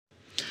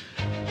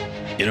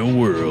In a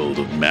world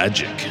of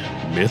magic,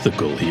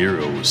 mythical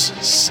heroes,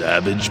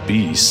 savage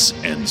beasts,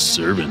 and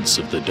servants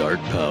of the dark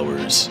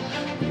powers,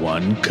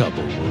 one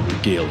couple will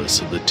regale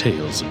us of the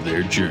tales of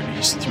their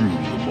journeys through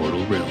the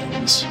mortal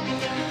realms.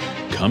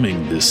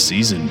 Coming this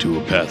season to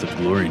a path of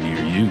glory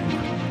near you,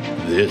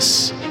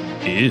 this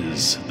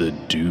is the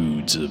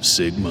Dudes of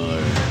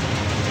Sigmar.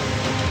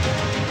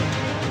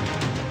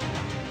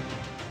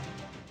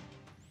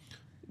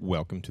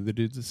 Welcome to the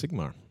Dudes of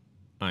Sigmar.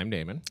 I'm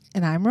Damon.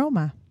 And I'm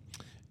Roma.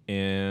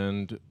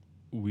 And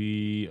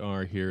we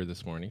are here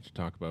this morning to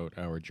talk about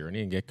our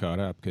journey and get caught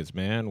up because,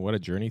 man, what a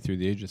journey through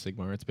the Age of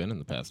Sigmar it's been in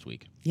the past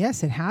week.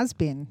 Yes, it has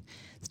been.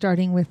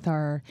 Starting with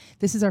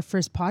this is our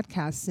first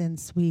podcast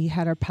since we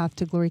had our Path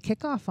to Glory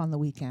kickoff on the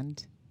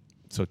weekend.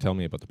 So tell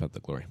me about the Path to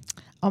Glory.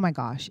 Oh my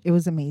gosh, it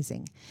was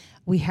amazing.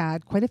 We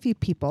had quite a few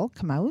people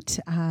come out.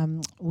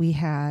 We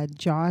had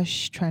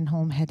Josh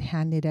Trenholm had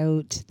handed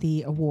out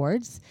the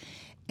awards.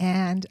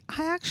 And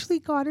I actually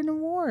got an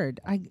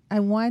award. I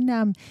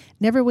won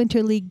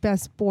Neverwinter League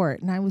Best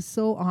Sport, and I was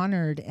so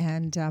honored.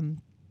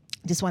 And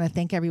just want to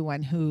thank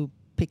everyone who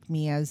picked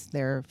me as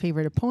their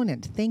favorite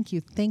opponent. Thank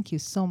you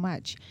so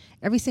much.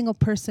 Every single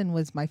person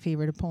was my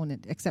favorite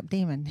opponent except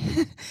Damon.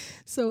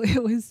 So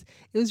it was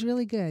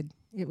really good.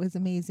 It was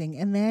amazing.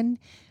 And then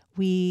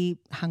we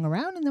hung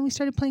around, and then we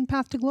started playing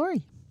Path to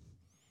Glory.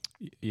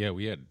 Yeah,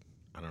 we had,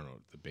 I don't know,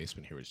 the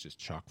basement here was just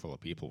chock full of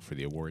people for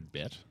the award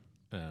bit.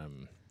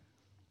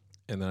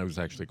 And then I was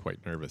actually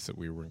quite nervous that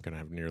we weren't going to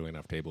have nearly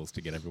enough tables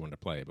to get everyone to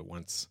play. But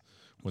once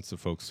the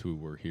folks who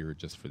were here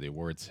just for the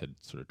awards had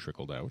sort of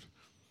trickled out,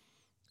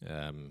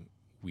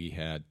 we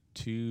had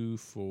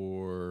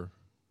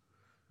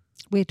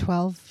We had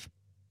 12.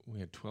 We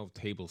had 12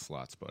 table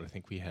slots, but I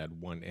think we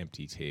had one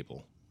empty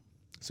table.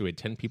 So we had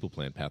 10 people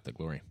playing Path to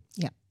Glory.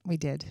 Yeah, we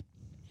did.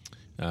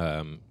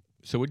 So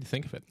what did you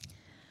think of it?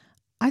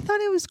 I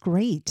thought it was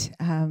great.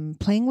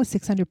 Playing with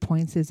 600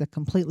 points is a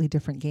completely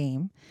different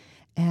game.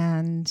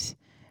 And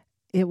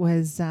it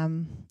was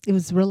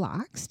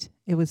relaxed.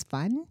 It was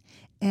fun.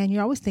 And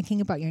you're always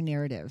thinking about your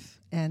narrative.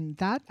 And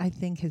that, I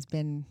think, has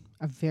been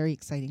a very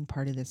exciting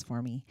part of this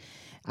for me.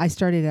 I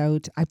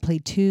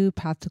played 2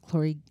 Path to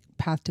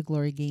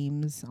Glory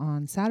games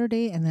on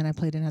Saturday, and then I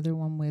played another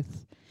one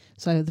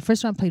so the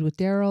first one I played with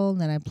Daryl,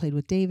 and then I played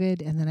with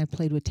David, and then I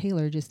played with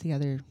Taylor just the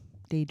other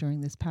day during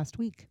this past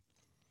week.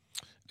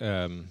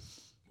 What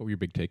were your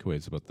big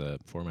takeaways about the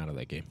format of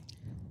that game?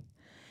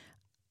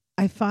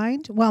 I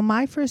find,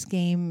 my first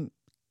game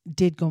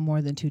did go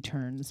more than 2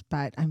 turns,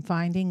 but I'm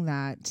finding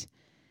that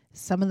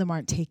some of them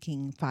aren't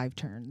taking 5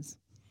 turns.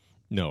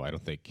 No, I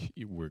don't think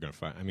we're going to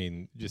find. I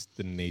mean, just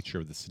the nature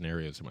of the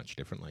scenarios are much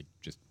different, like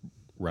just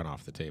run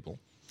off the table.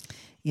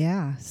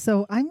 Yeah,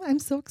 so I'm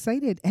so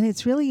excited. And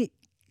it's really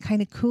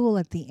kind of cool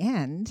at the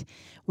end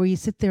where you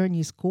sit there and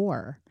you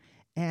score.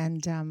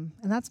 And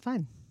that's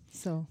fun.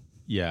 So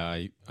yeah,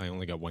 I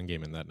only got one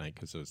game in that night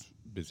because I was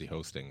busy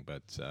hosting,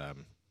 but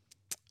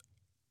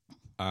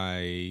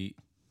I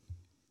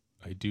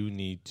do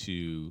need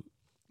to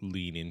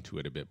lean into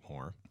it a bit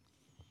more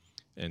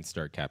and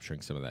start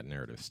capturing some of that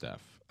narrative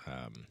stuff,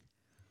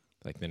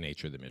 like the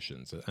nature of the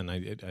missions. And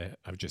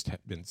I've just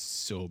been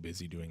so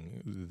busy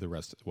doing the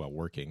rest,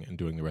 working and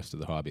doing the rest of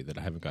the hobby that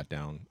I haven't got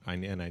down.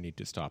 And I need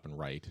to stop and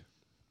write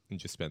and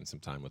just spend some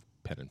time with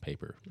pen and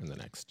paper in the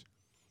next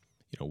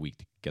week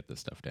to get this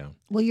stuff down.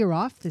 Well, you're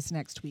off this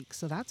next week,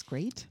 so that's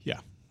great.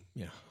 Yeah.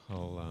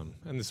 I'll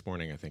and this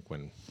morning I think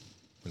when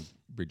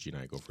Bridgie and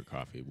I go for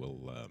coffee,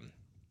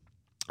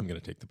 I'm going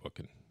to take the book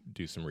and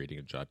do some reading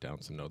and jot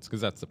down some notes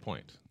because that's the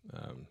point.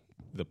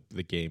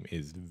 The game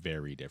is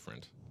very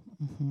different.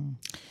 Mm-hmm.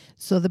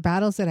 So the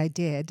battles that I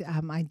did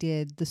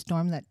the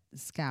Storm That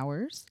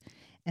Scours,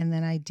 and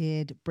then I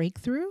did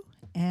Breakthrough,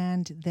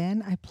 and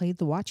then I played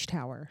the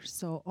Watchtower.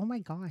 So, oh my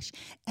gosh.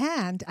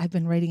 And I've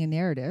been writing a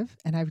narrative,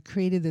 and I've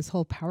created this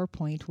whole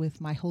PowerPoint with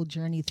my whole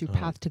journey through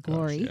Path to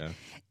Glory. Yeah.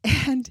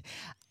 And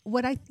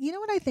what I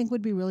think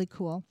would be really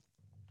cool?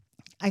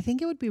 I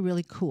think it would be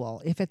really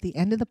cool if at the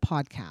end of the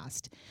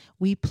podcast,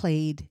 we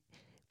played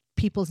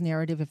people's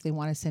narrative if they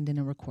want to send in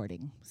a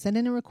recording. Send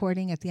in a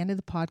recording at the end of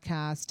the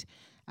podcast.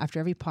 After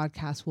every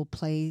podcast, we'll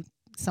play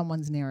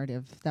someone's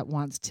narrative that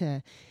wants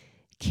to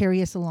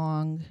carry us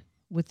along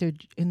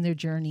in their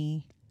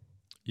journey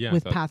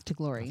with Path to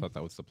Glory. I thought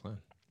that was the plan.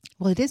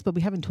 Well, it is, but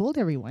we haven't told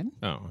everyone.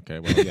 Oh, okay.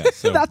 Well, yeah.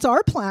 So, that's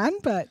our plan,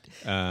 but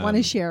want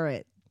to share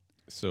it.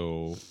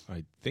 So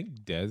I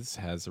think Des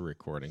has a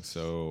recording.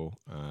 So,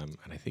 and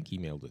I think he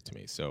emailed it to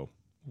me. So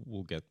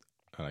we'll get.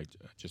 I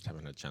just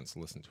haven't had a chance to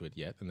listen to it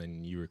yet. And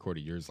then you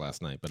recorded yours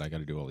last night, but I got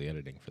to do all the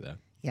editing for that.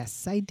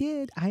 Yes, I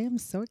did. I am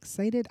so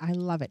excited. I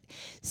love it.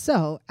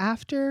 So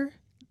after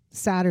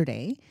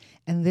Saturday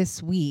and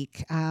this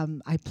week,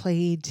 I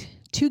played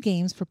 2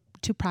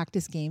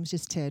 practice games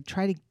just to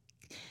try to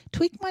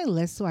tweak my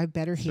list so I have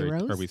better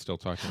heroes. Are we still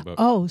talking about?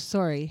 Oh,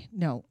 sorry.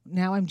 No.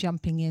 Now I'm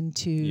jumping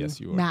into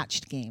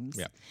matched games.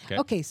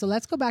 Yeah. Okay, so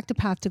let's go back to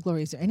Path to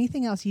Glory. Is there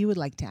anything else you would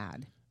like to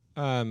add?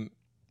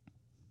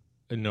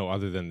 No,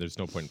 other than there's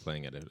no point in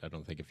playing it. I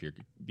don't think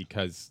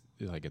because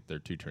like they're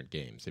 2-turn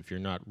games. If you're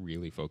not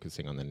really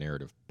focusing on the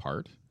narrative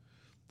part,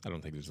 I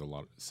don't think there's a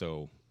lot.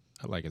 So,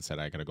 like I said,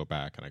 I got to go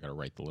back and I got to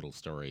write the little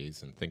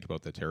stories and think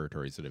about the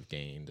territories that have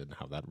gained and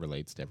how that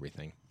relates to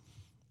everything.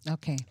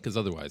 Okay. Because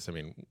otherwise, I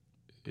mean,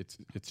 it's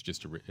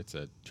just it's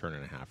a turn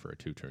and a half or a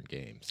 2-turn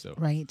game. So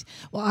Right.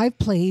 Well, I've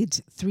played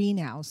 3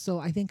 now, so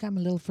I think I'm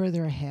a little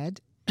further ahead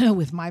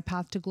with my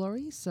path to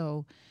glory.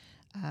 So,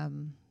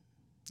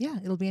 yeah,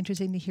 it'll be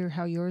interesting to hear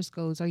how yours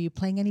goes. Are you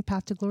playing any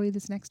path to glory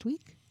this next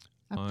week?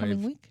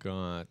 Upcoming week?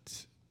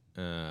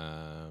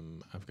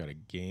 I've got a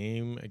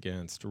game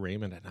against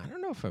Raymond, and I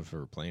don't know if I've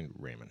ever played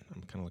Raymond.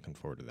 I'm kind of looking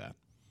forward to that.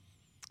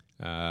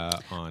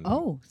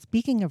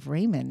 Speaking of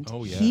Raymond,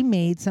 he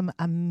made some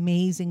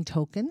amazing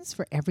tokens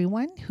for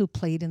everyone who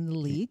played in the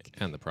league.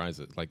 And the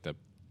prizes, like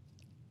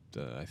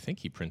I think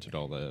he printed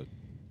all the,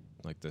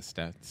 like the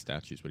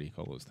statues. What do you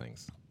call those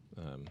things?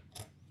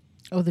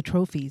 The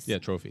trophies. Yeah,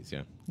 trophies,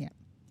 yeah. Yeah.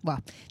 Well,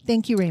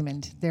 thank you,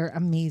 Raymond. They're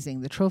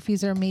amazing. The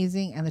trophies are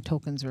amazing, and the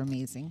tokens are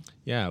amazing.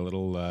 Yeah,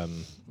 little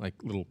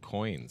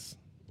coins.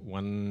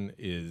 One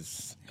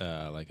is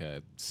like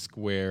a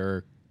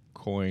square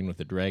coin with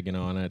a dragon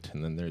on it,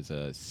 and then there's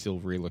a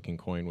silvery-looking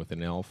coin with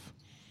an elf.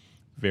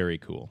 Very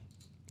cool.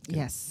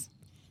 Yes.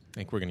 I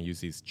think we're going to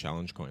use these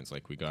challenge coins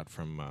like we got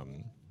from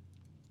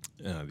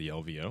the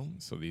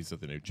LVO. So these are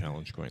the new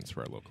challenge coins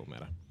for our local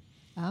meta.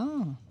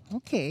 Oh,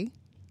 okay.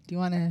 Do you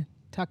want to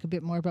talk a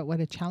bit more about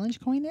what a challenge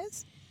coin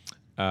is?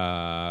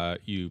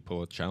 You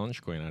pull a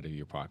challenge coin out of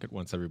your pocket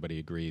once everybody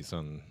agrees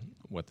on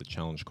what the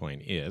challenge coin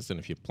is, and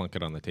if you plunk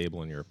it on the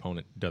table and your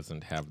opponent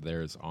doesn't have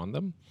theirs on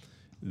them,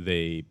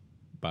 they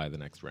buy the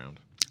next round.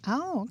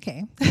 Oh,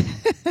 okay.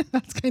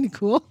 That's kind of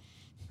cool.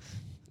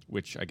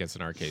 Which I guess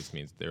in our case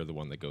means they're the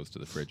one that goes to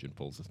the fridge and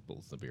pulls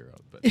the beer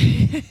out. But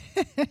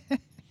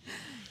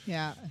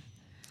yeah.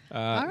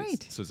 All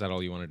right. So is that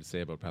all you wanted to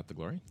say about Path to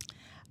Glory?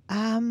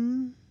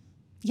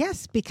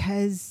 Yes,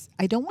 because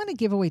I don't want to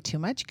give away too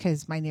much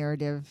because my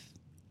narrative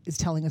is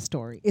telling a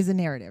story. It's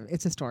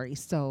a story.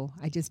 So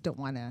I just don't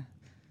want to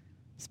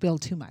spill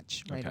too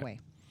much right away.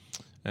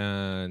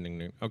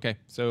 Okay,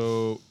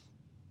 so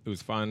it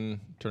was fun.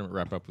 Tournament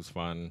wrap-up was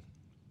fun.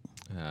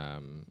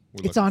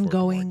 It's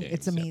ongoing.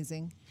 It's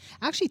amazing.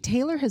 Actually,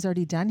 Taylor has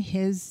already done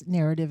his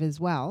narrative as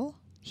well.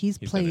 He's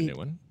played done a new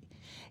one.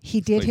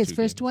 He did his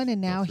first games. one,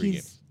 and now three he's...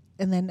 games.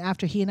 And then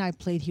after he and I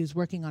played, he was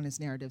working on his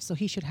narrative. So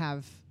he should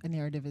have a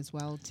narrative as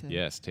well.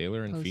 Yes,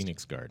 Taylor and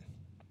Phoenix Guard.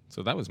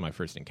 So that was my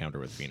first encounter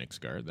with Phoenix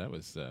Guard. That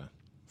was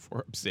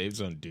 4-up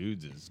saves on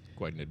dudes is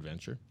quite an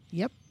adventure.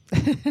 Yep.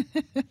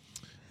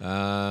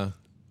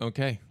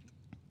 Okay.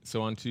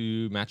 So on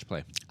to match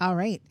play. All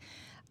right.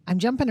 I'm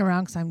jumping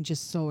around because I'm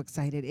just so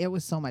excited. It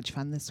was so much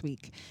fun this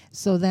week.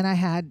 So then I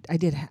had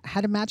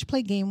a match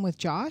play game with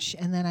Josh,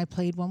 and then I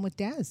played one with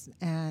Des,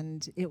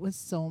 and it was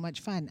so much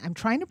fun. I'm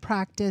trying to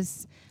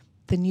practice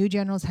the new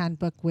General's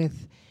Handbook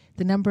with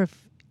the number of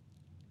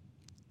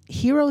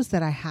heroes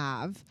that I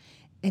have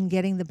and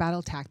getting the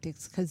battle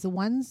tactics, because the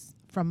ones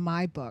from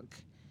my book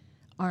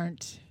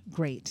aren't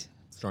great.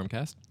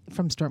 Stormcast?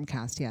 From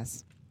Stormcast,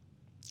 yes.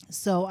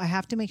 So I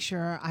have to make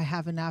sure I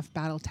have enough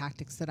battle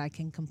tactics that I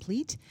can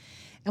complete.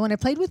 And when I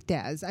played with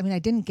Des, I mean, I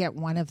didn't get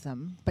one of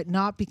them, but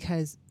not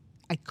because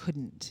I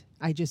couldn't.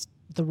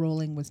 The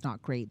rolling was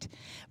not great.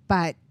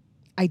 But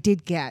I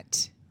did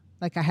get,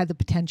 I had the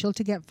potential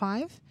to get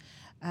 5.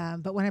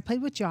 But when I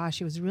played with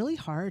Josh, it was really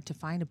hard to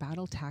find a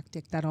battle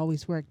tactic that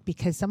always worked,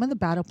 because some of the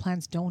battle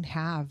plans don't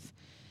have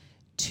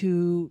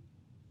two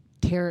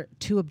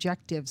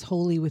objectives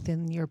wholly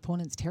within your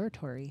opponent's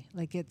territory.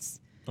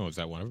 Oh, is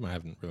that one of them? I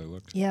haven't really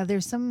looked. Yeah,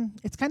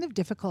 it's kind of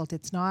difficult.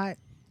 It's not...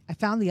 I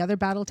found the other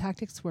battle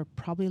tactics were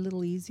probably a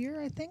little easier,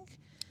 I think.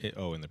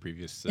 In the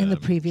previous... in the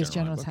previous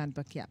General's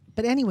Handbook, yeah.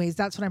 But anyways,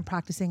 that's what I'm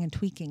practicing and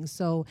tweaking.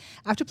 So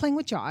after playing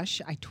with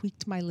Josh, I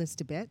tweaked my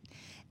list a bit.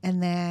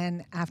 And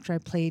then after I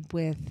played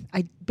with...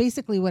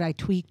 basically what I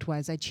tweaked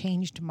was I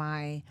changed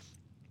my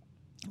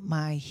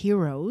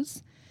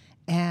heroes,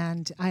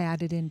 and I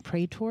added in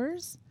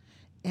Praetors,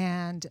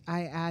 and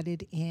I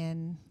added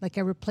in...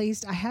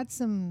 I had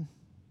some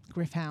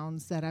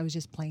Griffhounds that I was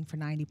just playing for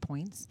 90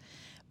 points.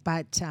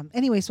 But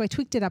anyway, so I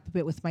tweaked it up a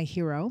bit with my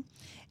hero.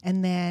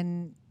 And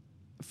then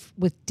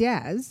with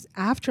Des,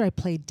 after I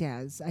played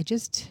Des,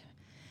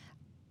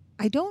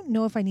 I don't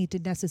know if I need to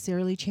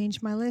necessarily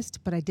change my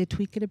list, but I did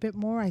tweak it a bit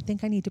more. I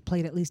think I need to play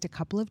it at least a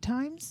couple of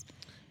times.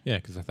 Yeah,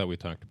 because I thought we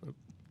talked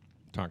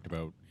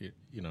about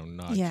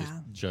not just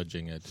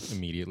judging it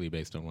immediately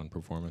based on one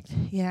performance.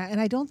 Yeah, and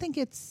I don't think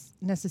it's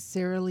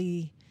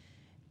necessarily...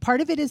 Part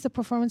of it is the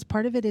performance,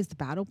 part of it is the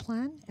battle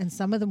plan, and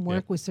some of them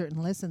work with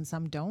certain lists and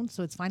some don't.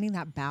 So it's finding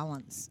that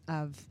balance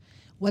of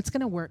what's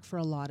going to work for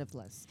a lot of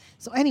lists.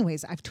 So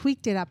anyways, I've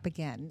tweaked it up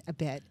again a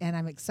bit, and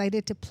I'm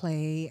excited to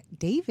play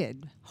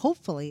David,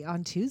 hopefully,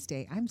 on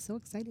Tuesday. I'm so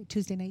excited.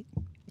 Tuesday night.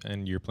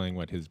 And you're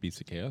playing, his Beasts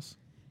of Chaos?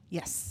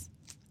 Yes.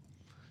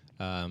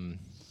 I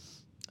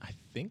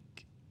think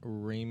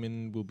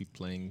Raymond will be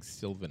playing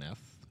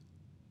Sylvaneth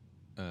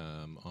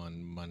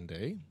on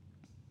Monday.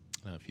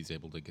 If he's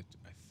able to get,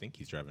 I think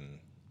he's driving.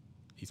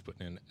 He's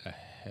putting in a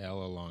hell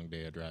of a long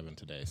day of driving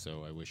today.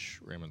 So I wish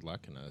Raymond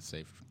luck and a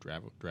safe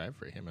drive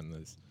for him and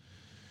his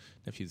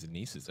nephews and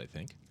nieces, I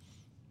think.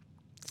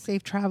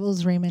 Safe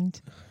travels,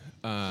 Raymond.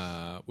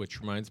 Which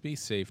reminds me,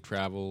 safe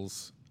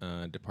travels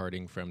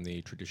departing from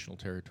the traditional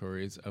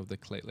territories of the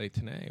Lheidli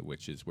T'enneh,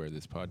 which is where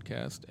this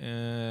podcast,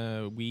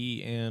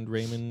 we and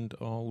Raymond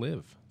all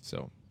live.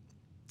 So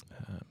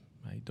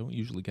I don't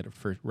usually get it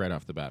right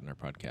off the bat in our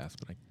podcast,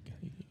 but I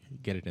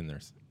get it in there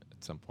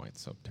at some point.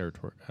 So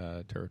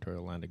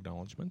territorial land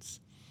acknowledgements.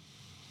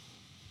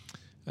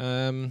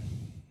 I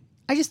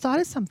just thought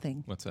of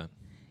something. What's that?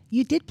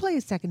 You did play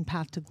a second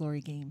Path to Glory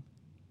game.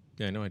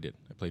 Yeah, I know I did.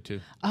 I played 2.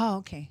 Oh,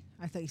 okay.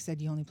 I thought you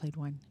said you only played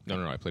 1.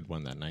 No, I played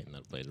 1 that night and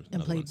then played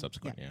another one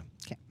subsequent. Yeah.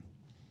 Okay.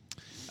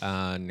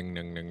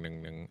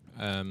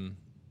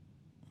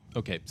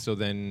 Okay, so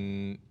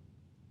then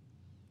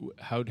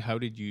how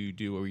did you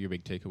do? What were your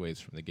big takeaways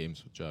from the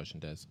games with Josh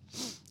and Des?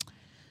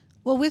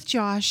 Well, with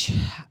Josh,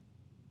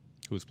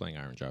 Who was playing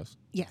Iron Jaws?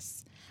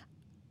 yes,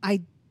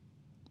 I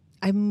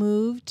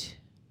moved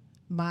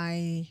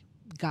my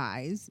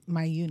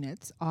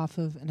units off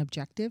of an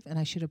objective, and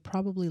I should have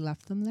probably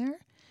left them there.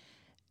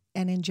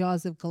 And in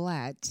Jaws of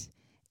Galette,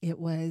 it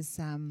was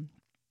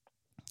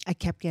I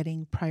kept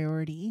getting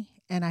priority,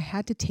 and I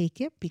had to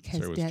take it because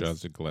So it was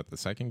Jaws of Galette the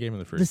second game or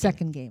the first? The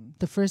second game.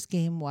 The first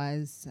game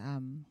was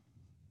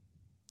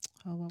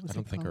what was it I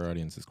don't think called? our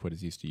audience is quite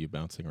as used to you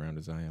bouncing around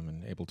as I am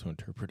and able to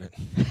interpret it.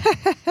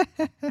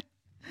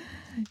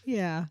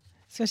 Yeah,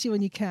 especially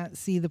when you can't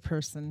see the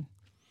person.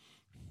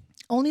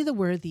 Only the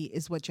Worthy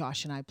is what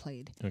Josh and I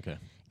played. Okay.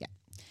 Yeah.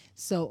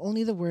 So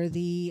Only the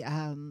Worthy,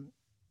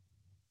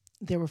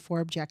 there were 4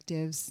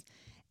 objectives,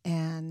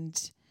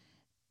 and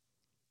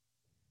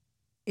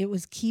it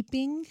was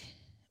keeping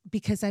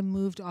because I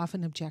moved off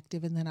an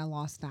objective and then I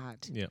lost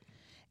that. Yeah.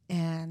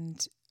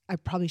 And I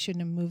probably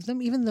shouldn't have moved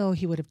them, even though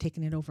he would have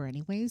taken it over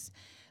anyways.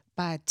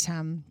 But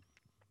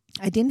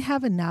I didn't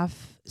have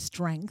enough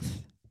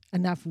strength,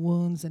 enough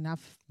wounds,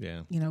 enough,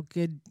 Yeah.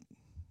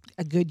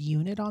 a good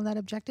unit on that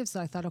objective. So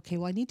I thought, okay,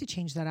 well, I need to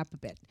change that up a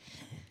bit.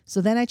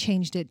 So then I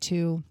changed it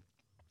to,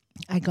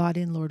 I got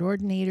in Lord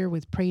Ordinator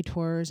with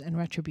Praetors and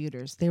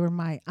Retributors. They were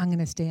I'm going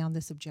to stay on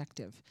this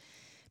objective.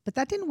 But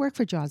that didn't work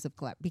for Jaws of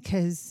Galette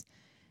because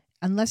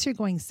unless you're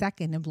going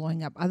second and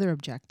blowing up other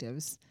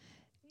objectives,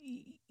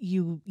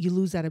 you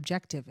lose that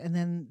objective. And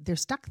then they're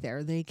stuck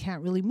there. They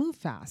can't really move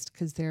fast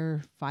because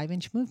they're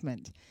 5-inch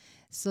movement.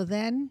 So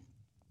then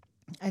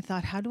I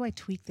thought, how do I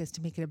tweak this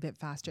to make it a bit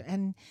faster?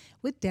 And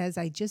with Des,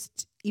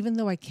 even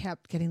though I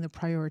kept getting the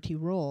priority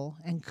role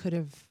and could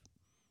have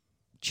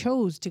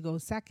chose to go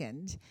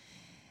second,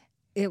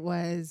 it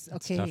was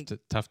okay.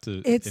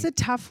 It's a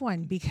tough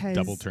one because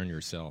double turn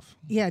yourself.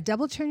 Yeah,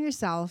 double turn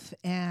yourself,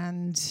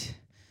 and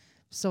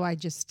so I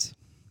just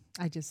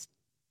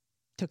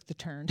took the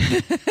turn.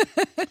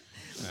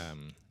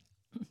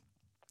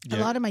 A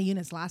lot of my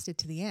units lasted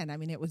to the end. I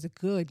mean, it was a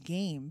good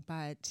game,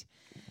 but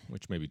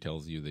which maybe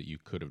tells you that you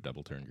could have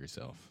double turned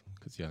yourself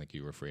because I think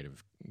you were afraid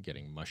of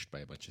getting mushed by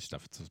a bunch of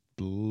stuff. It's those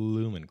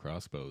bloomin'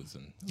 crossbows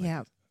and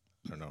yeah.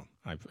 I don't know.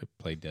 I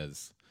played Des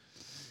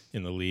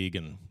in the league,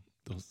 and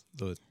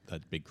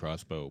that big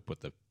crossbow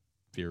put the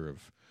fear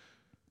of,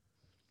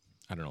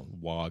 I don't know,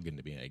 WOG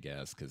into me, I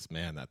guess, because,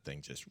 man, that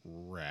thing just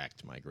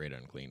wrecked my Great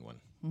Unclean one.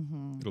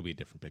 Mm-hmm. It'll be a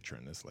different picture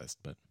in this list,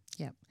 but...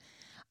 Yeah.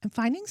 I'm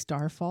finding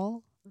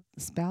Starfall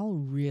spell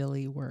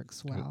really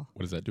works well.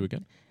 What does that do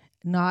again?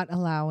 Not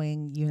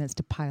allowing units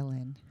to pile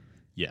in.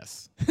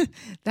 Yes.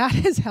 That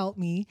has helped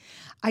me.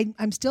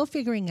 I'm still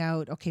figuring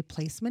out,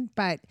 placement,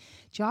 but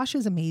Josh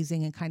was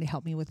amazing and kind of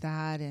helped me with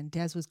that, and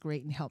Des was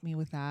great and helped me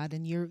with that,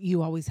 and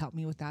you always help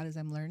me with that as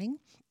I'm learning,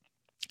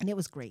 and it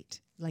was great.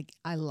 Like,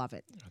 I love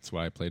it. That's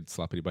why I played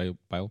Sloppy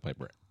Bile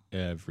Piper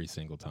every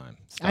single time.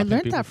 I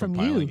learned that from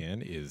piling you.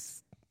 In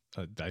is,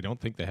 I don't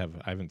think they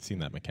have, I haven't seen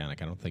that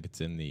mechanic. I don't think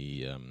it's in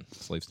the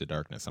Slaves to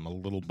Darkness. I'm a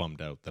little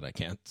bummed out that I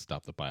can't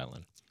stop the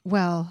pile-in.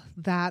 Well,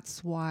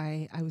 that's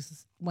why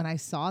when I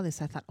saw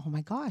this, I thought, oh my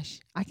gosh,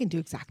 I can do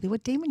exactly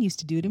what Damon used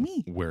to do to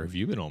me. Where have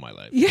you been all my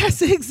life?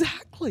 Yes,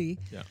 exactly.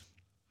 Yeah.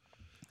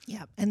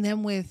 Yeah. And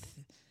then with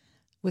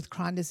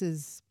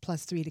Krondis's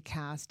 +3 to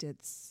cast, it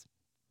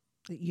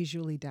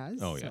usually does.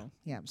 Oh, yeah. So,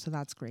 yeah, so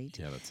that's great.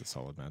 Yeah, that's a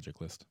solid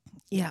magic list.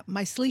 Yeah,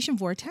 my Salesian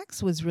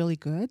Vortex was really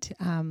good.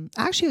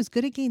 Actually, it was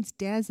good against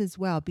Des as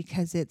well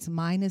because it's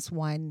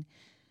 -1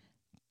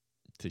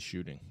 to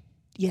shooting.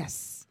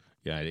 Yes.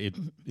 Yeah, it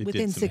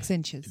within 6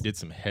 inches. It did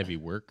some heavy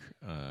work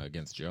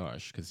against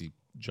Josh because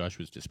Josh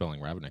was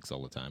dispelling Raveniks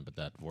all the time, but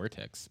that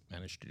Vortex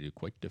managed to do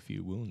quite a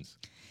few wounds.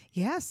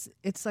 Yes,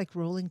 it's like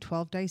rolling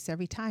 12 dice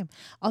every time.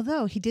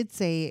 Although he did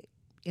say,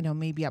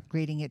 maybe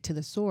upgrading it to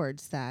the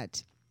swords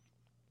that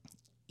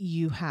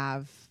you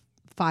have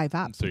 5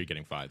 up. So you're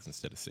getting 5s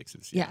instead of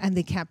 6s. Yeah, and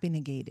they can't be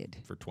negated.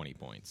 For 20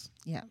 points.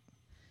 Yeah.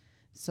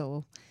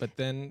 So, but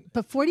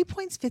 40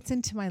 points fits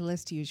into my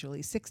list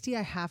usually. 60,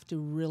 I have to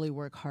really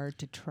work hard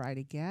to try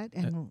to get,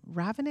 and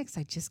Raveniks,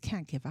 I just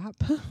can't give up.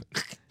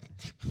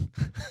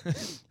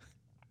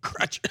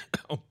 Crutch.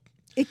 Oh,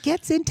 it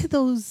gets into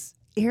those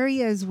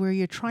areas where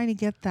you're trying to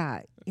get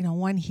that,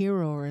 one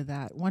hero or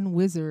that one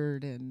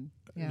wizard, and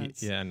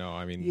No,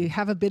 I mean, you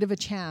have a bit of a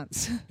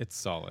chance. it's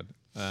solid.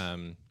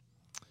 In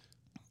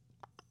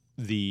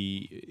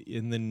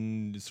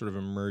the sort of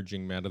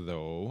emerging meta,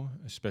 though,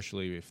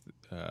 especially if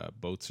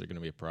boats are going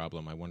to be a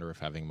problem, I wonder if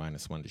having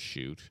 -1 to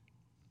shoot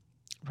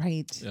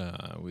Right.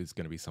 is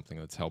going to be something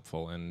that's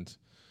helpful. And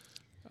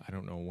I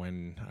don't know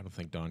when. I don't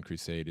think Dawn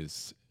Crusade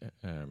is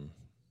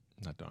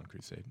not Dawn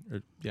Crusade.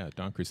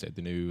 Dawn Crusade,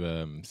 the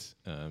new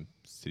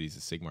Cities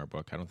of Sigmar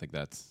book. I don't think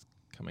that's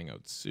coming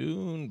out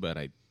soon, but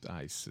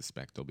I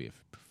suspect there'll be a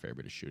fair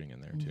bit of shooting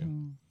in there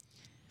too.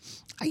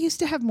 I used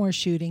to have more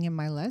shooting in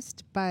my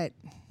list, but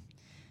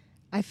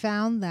I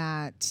found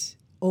that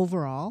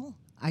overall,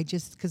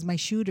 because my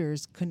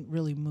shooters couldn't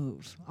really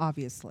move,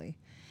 obviously.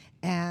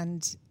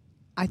 And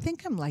I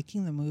think I'm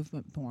liking the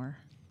movement more.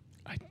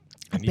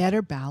 A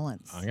better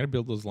balance. I'm going to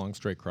build those long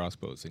straight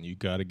crossbows, and you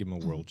got to give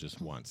them a whirl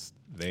just once.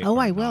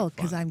 I will,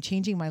 because I'm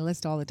changing my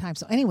list all the time.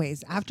 So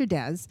anyways, after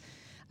Des,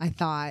 I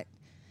thought,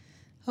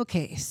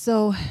 okay,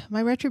 so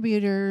my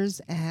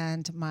Retributors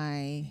and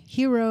my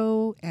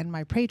Hero and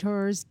my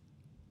Praetors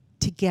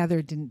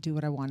together didn't do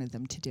what I wanted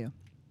them to do.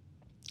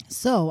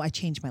 So I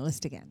changed my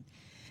list again.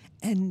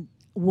 And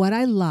what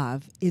I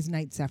love is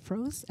Knight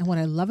Zephyros. And what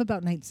I love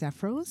about Knight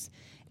Zephyros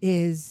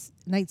is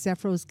Knight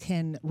Zephyros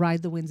can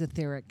ride the winds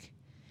etheric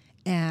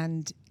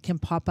and can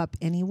pop up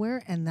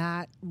anywhere, and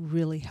that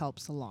really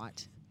helps a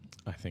lot.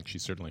 I think she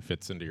certainly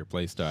fits into your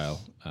play style.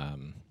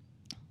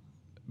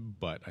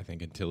 But I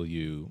think until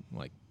you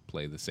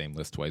play the same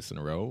list twice in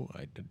a row,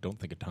 I don't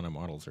think a ton of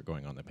models are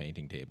going on the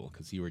painting table,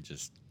 because you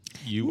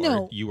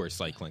are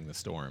cycling the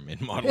storm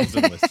in models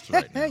and lists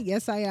right now.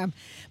 Yes, I am.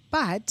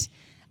 But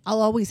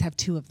I'll always have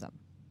two of them.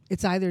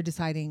 It's either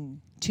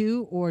deciding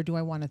two or do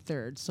I want a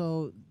third.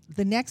 So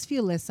the next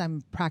few lists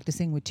I'm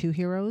practicing with 2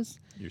 heroes.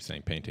 You're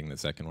saying painting the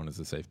second one is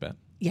a safe bet?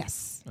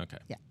 Yes. Okay.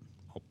 Yeah.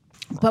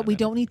 But we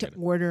don't need to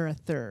order a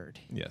third.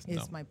 Yes.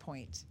 Is my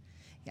point.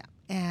 Yeah.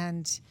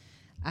 And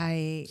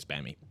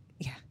Spammy.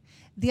 Yeah.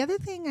 The other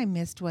thing I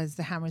missed was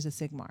the Hammers of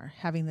Sigmar,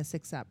 having the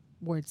 6-up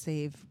ward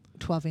save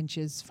 12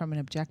 inches from an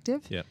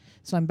objective. Yeah.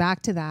 So I'm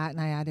back to that, and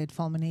I added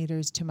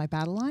Fulminators to my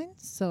battle line.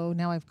 So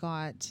now I've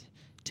got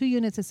 2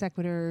 units of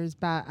Sequitors,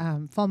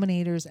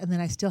 Fulminators, and then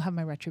I still have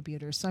my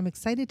Retributors. So I'm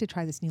excited to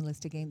try this new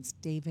list against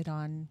David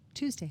on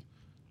Tuesday.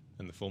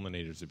 And the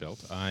Fulminators are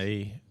built.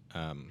 I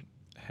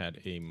had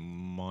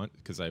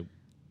because I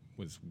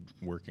was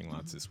working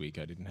lots this week.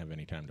 I didn't have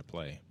any time to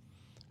play.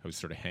 I was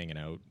sort of hanging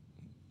out,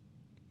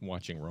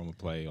 watching Roma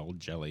play, all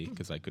jelly,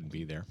 because I couldn't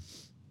be there.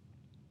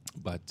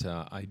 But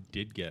I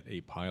did get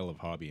a pile of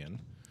hobby in.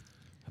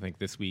 I think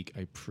this week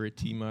I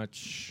pretty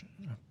much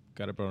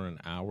got about an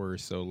hour or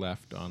so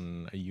left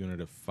on a unit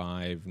of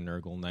 5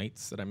 Nurgle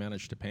Knights that I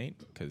managed to paint,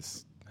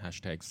 because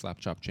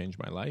 #Slapchop changed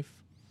my life.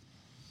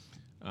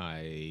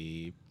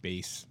 I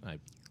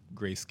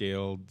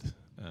grayscaled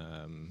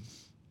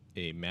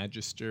a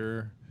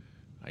Magister.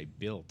 I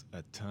built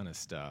a ton of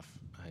stuff.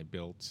 I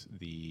built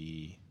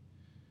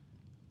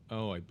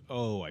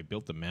I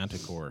built the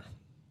Manticore,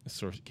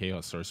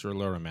 Chaos Sorcerer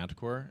Laura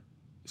Manticore.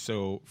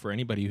 So for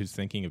anybody who's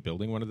thinking of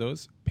building one of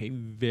those, pay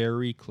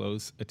very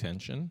close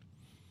attention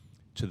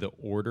to the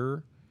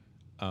order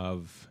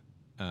of,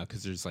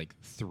 because there's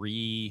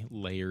 3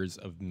 layers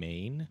of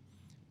main.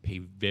 Pay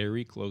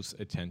very close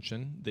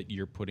attention that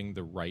you're putting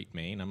the right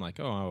main. I'm like,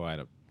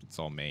 it's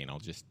all main. I'll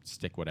just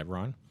stick whatever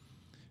on.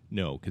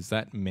 No, because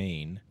that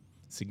main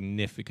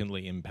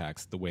significantly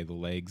impacts the way the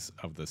legs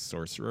of the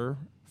sorcerer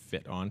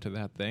fit onto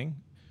that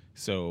thing.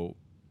 So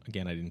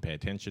again, I didn't pay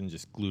attention,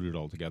 just glued it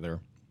all together.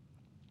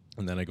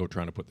 And then I go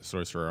trying to put the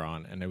sorcerer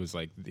on, and it was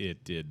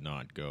it did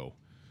not go.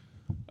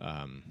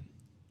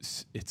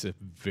 It's a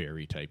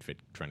very tight fit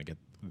trying to get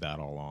that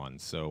all on.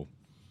 So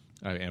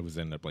I was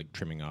ended up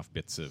trimming off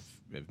bits of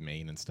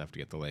main and stuff to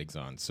get the legs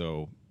on.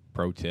 So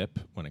pro tip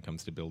when it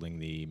comes to building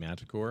the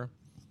Manticore,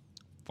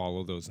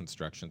 follow those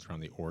instructions around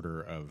the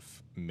order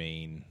of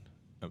main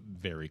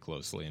very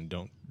closely, and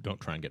don't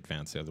try and get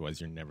fancy,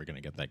 otherwise you're never going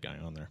to get that guy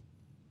on there.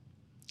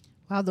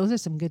 Wow, those are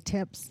some good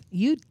tips.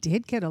 You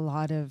did get a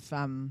lot of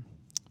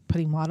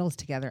putting models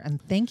together,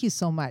 and thank you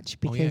so much,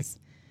 because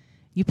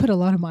you put a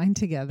lot of mine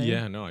together.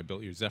 Yeah, no, I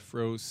built your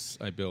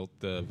Zephyros, I built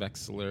the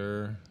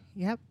Vexillor.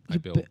 Yep. I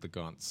built the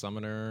Gaunt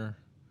Summoner,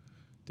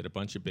 did a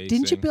bunch of basing.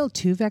 Didn't you build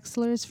 2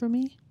 Vexillors for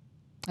me?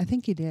 I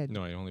think you did.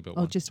 No, I only built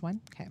one. Oh, just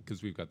one? Okay.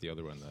 Because we've got the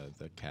other one,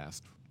 the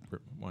cast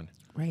one.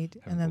 Right,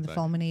 and then the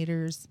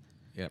Fulminators.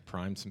 Yeah,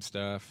 primed some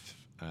stuff.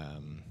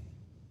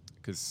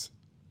 Because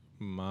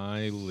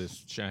my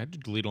list, I had to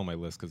delete all my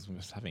lists because I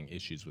was having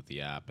issues with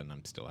the app, and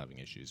I'm still having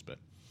issues. But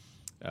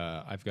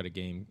I've got a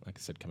game, like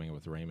I said, coming up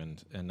with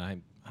Raymond, and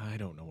I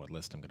don't know what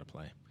list I'm going to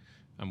play.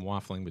 I'm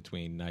waffling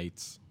between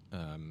Knights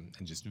and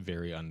just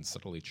very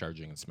unsubtly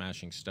charging and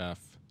smashing stuff,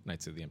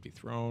 Knights of the Empty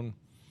Throne,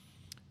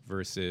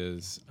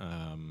 versus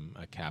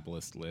a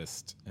Kabbalist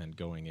list and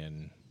going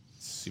in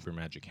super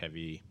magic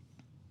heavy.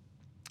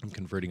 I'm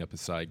converting up a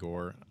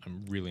Cygor. I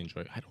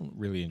don't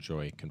really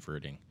enjoy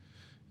converting.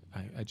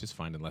 I just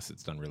find unless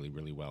it's done really,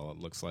 really well, it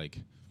looks like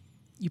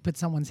You put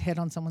someone's head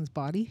on someone's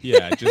body.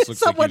 yeah, it just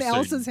looks someone like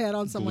else's head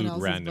on someone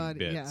else's random body.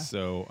 bits. Yeah.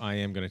 So I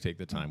am going to take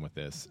the time with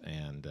this,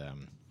 and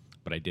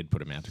but I did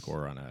put a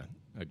manticore on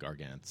a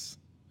Gargant's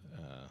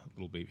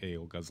little baby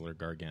ale guzzler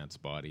Gargant's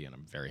body, and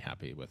I'm very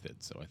happy with it.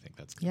 So I think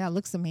that's good. Yeah, it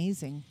looks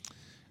amazing.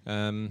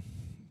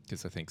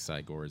 Because I think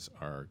Cygors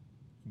are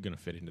going to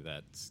fit into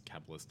that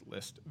capitalist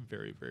list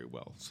very, very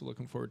well. So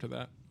looking forward to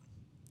that.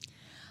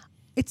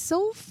 It's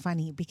so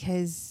funny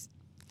because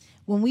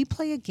when we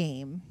play a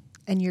game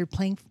and you're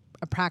playing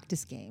a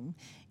practice game,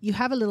 you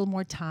have a little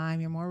more time,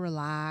 you're more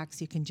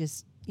relaxed, you can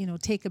just,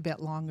 take a bit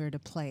longer to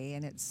play,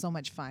 and it's so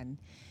much fun.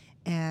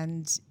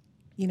 And,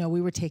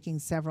 we were taking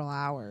several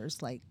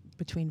hours, like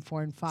between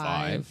 4 and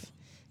 5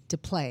 to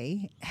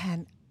play.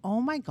 And oh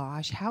my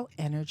gosh, how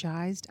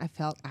energized I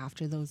felt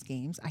after those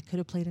games. I could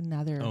have played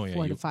another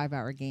 4 to 5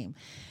 hour game.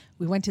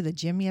 We went to the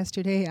gym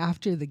yesterday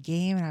after the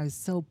game, and I was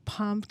so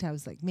pumped. I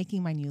was like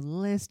making my new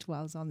list while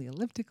I was on the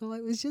elliptical.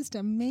 It was just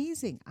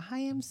amazing. I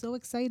am so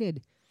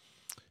excited.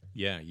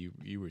 Yeah,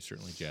 you were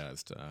certainly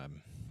jazzed.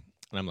 And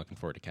I'm looking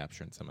forward to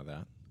capturing some of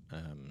that.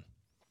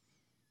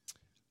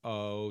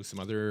 Some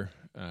other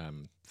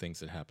things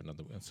that happened on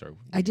the... Sorry.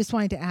 I just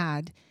wanted to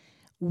add,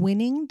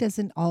 winning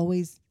doesn't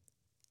always...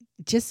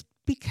 Just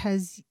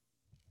because...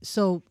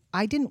 So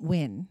I didn't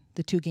win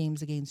the 2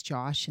 games against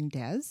Josh and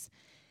Des,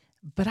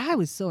 but I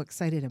was so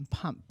excited and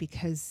pumped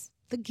because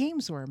the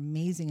games were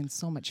amazing and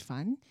so much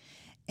fun.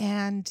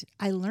 And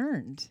I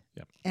learned.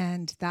 Yep.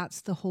 And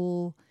that's the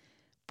whole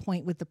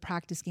point with the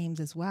practice games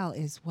as well,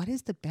 is what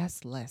is the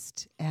best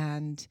list?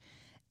 And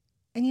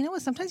you know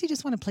what? Sometimes you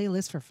just want to play a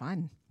list for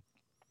fun.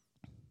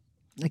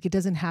 Like, it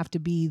doesn't have to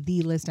be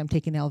the list I'm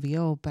taking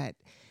LVO, but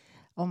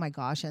oh my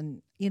gosh.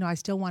 And, I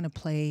still want to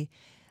play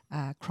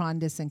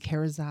Krondis and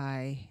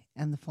Karazai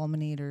and the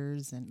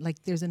Fulminators. And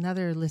like, there's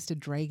another list of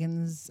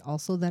dragons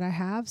also that I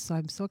have. So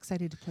I'm so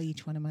excited to play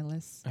each one of my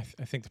lists.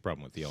 I think the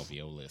problem with the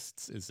LVO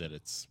lists is that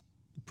it's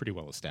pretty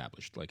well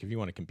established. Like, if you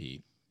want to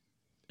compete,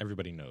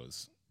 everybody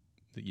knows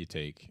that you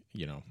take,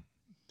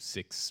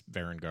 6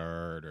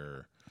 Varangard,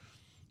 or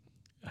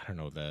I don't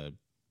know, the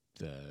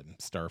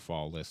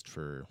Starfall list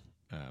for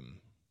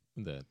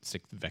the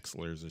 6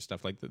 Vexlers or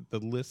stuff like the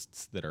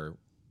lists that are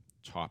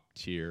top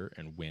tier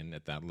and win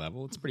at that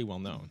level. It's pretty well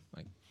known.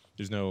 Like,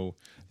 there's no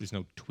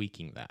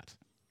tweaking that.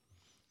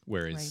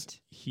 Whereas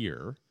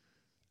here,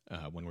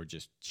 when we're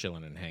just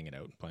chilling and hanging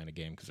out and playing a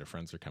game because our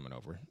friends are coming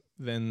over,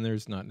 then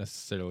there's not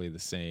necessarily the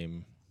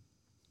same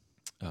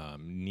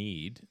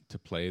need to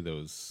play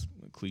those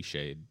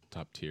cliched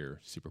top tier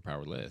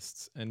superpower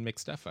lists and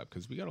mix stuff up,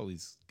 because we got all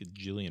these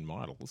gajillion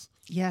models.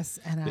 Yes,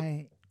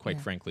 and quite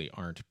frankly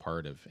aren't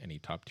part of any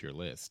top tier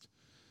list.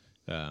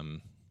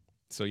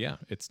 So yeah,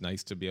 it's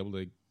nice to be able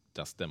to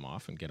dust them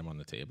off and get them on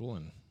the table.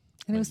 And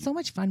it was so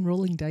much fun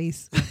rolling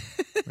dice.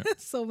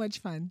 So much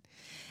fun.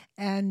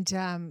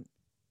 And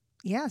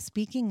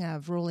speaking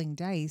of rolling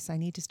dice, I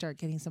need to start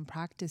getting some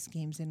practice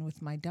games in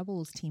with my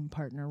doubles team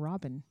partner,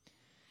 Robin.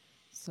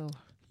 So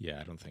yeah,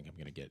 I don't think I'm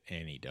going to get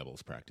any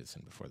doubles practice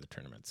in before the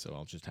tournament, so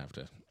I'll just have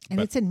to. And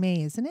it's in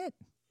May, isn't it?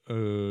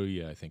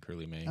 Yeah, I think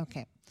early May.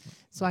 Okay.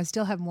 So I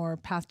still have more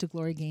Path to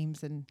Glory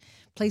games and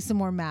play some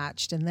more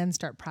matched and then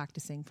start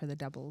practicing for the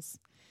doubles.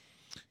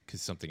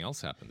 Because something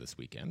else happened this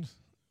weekend,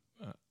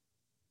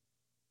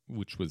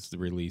 which was the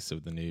release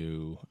of the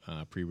new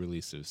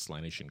pre-release of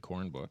Slaanesh and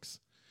Khorne books.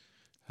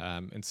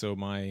 And so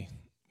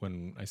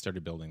when I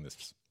started building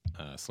this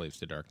Slaves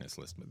to Darkness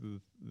list,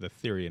 the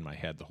theory in my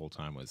head the whole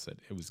time was that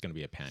it was going to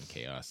be a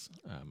pan-chaos.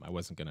 I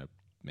wasn't going to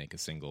make a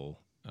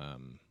single...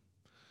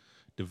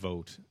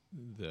 devote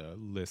the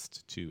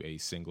list to a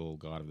single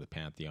god of the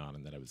pantheon,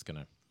 and that I was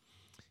going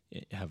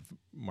to have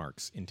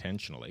marks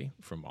intentionally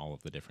from all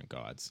of the different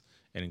gods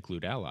and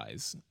include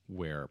allies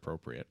where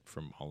appropriate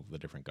from all of the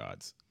different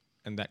gods.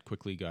 And that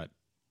quickly got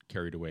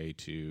carried away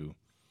to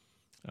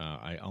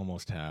I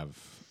almost have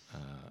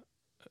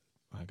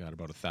I got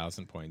about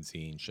 1,000 point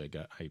Tzeentch.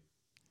 I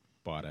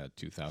bought a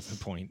 2,000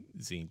 point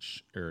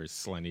Tzeentch or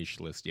Slaanesh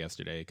list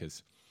yesterday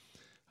because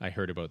I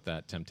heard about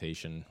that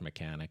temptation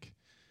mechanic.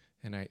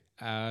 And I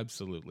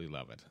absolutely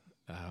love it.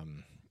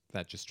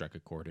 That just struck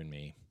a chord in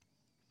me.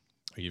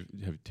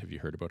 Have you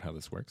heard about how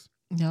this works?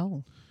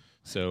 No.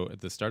 So at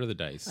the start of the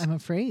dice... I'm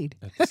afraid.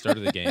 At the start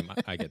of the game,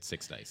 I get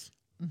 6 dice.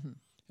 Mm-hmm.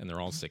 And they're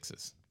all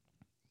 6s.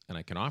 And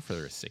I can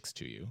offer a 6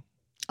 to you.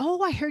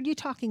 Oh, I heard you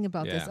talking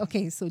about this.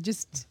 Okay, so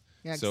just...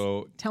 Yeah,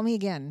 so tell me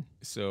again.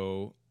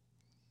 So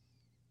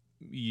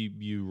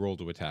you roll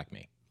to attack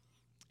me.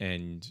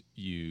 And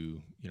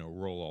you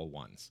roll all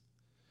 1s.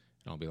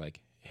 And I'll be like,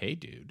 hey,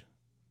 dude...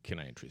 Can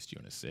I interest you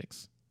in a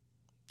 6?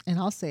 And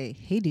I'll say,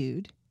 hey,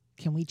 dude,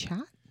 can we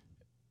chat?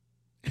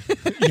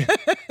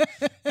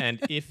 And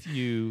if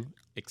you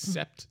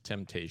accept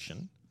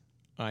temptation,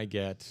 I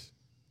get,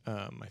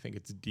 I think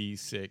it's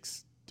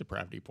D6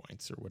 depravity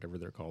points or whatever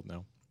they're called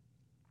now,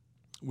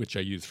 which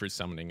I use for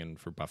summoning and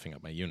for buffing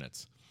up my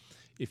units.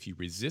 If you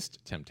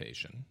resist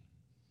temptation,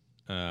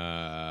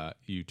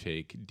 you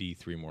take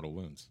D3 mortal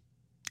wounds.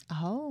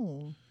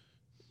 Oh.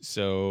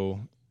 So,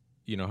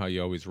 you know how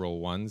you always roll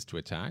ones to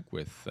attack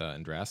with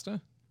Andrasta?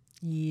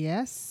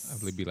 Yes.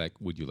 I would be like,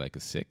 would you like a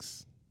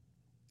 6?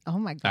 Oh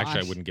my gosh.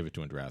 Actually, I wouldn't give it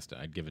to Andrasta.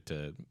 I'd give it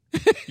to,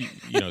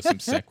 some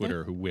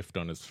sequitur who whiffed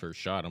on his first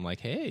shot. I'm like,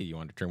 hey, you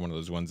want to turn one of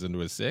those ones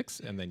into a 6?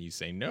 And then you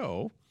say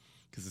no,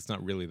 because it's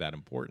not really that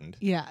important.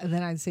 Yeah, and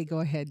then I'd say go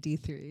ahead,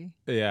 D3.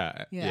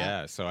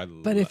 Yeah. So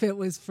But if it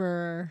was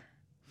for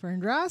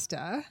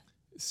Andrasta,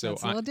 so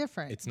that's a little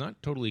different. It's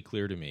not totally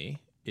clear to me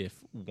if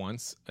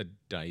once a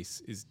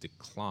dice is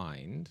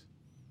declined,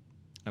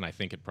 and I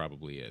think it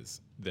probably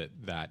is,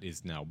 that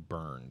is now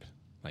burned.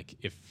 Like,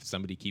 if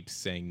somebody keeps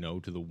saying no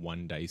to the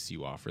one dice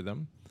you offer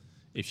them,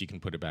 if you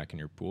can put it back in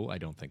your pool, I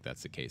don't think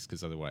that's the case,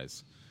 because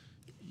otherwise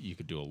you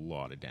could do a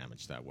lot of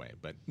damage that way.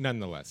 But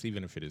nonetheless,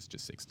 even if it is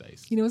just 6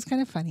 dice. You know what's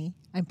kind of funny?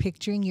 I'm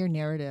picturing your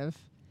narrative,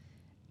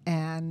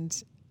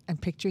 and I'm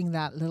picturing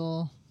that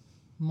little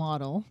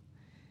model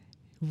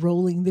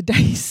rolling the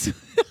dice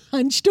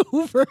hunched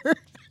over.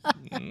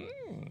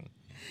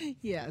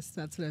 Yes,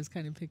 that's what I was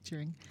kind of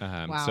picturing.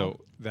 Wow.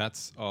 So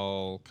that's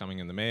all coming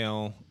in the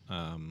mail.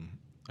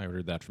 I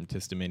ordered that from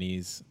Tista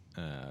Minis.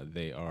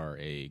 They are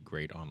a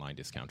great online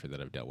discounter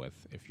that I've dealt with.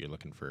 If you're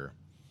looking for,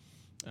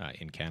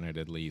 in Canada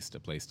at least, a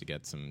place to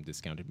get some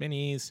discounted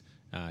minis,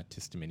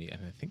 Tista Mini,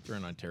 and I think they're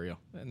in Ontario,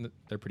 and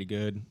they're pretty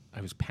good.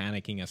 I was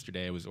panicking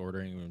yesterday. I was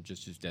ordering them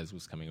just as Des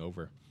was coming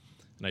over,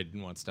 and I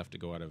didn't want stuff to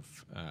go out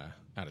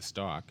of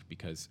stock,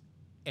 because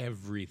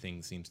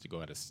everything seems to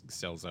go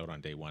sells out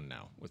on day one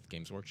now with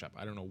Games Workshop.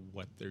 I don't know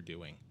what they're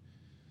doing.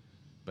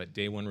 But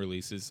day one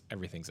releases,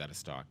 everything's out of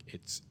stock.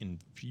 It's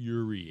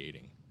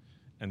infuriating.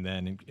 And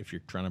then if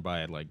you're trying to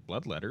buy like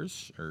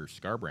Bloodletters or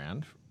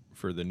Scarbrand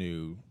for the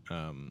new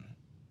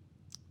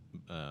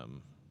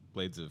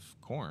Blades of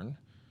Corn,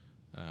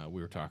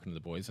 we were talking to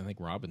the boys. I think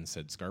Robin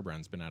said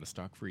Scarbrand's been out of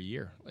stock for a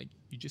year. Like,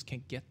 you just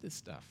can't get this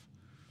stuff.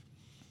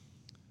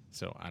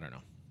 So I don't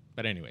know.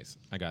 But anyways,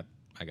 I got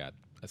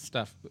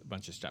a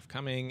bunch of stuff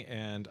coming,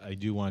 and I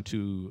do want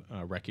to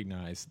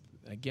recognize,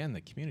 again,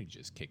 the community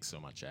just kicks so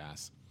much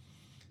ass.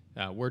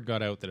 Word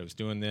got out that I was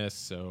doing this,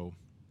 so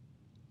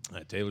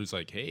Taylor's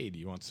like, hey, do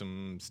you want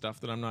some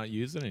stuff that I'm not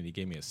using? And he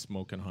gave me a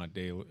smoking hot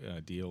deal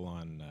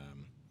on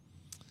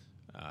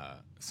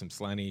some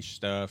Slaanesh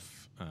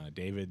stuff.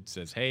 David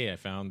says, hey, I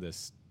found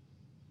this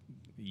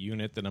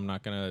unit that I'm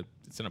not going to,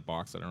 it's in a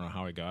box. I don't know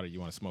how I got it. You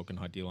want a smoking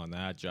hot deal on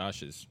that?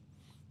 Josh is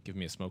giving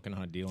me a smoking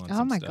hot deal on some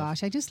stuff. Oh my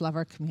gosh, I just love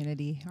our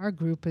community. Our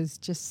group is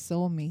just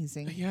so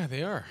amazing. Yeah,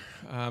 they are.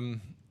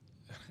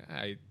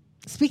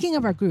 Speaking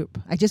of our group,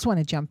 I just want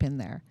to jump in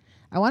there.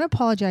 I want to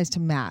apologize to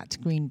Matt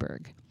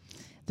Greenberg.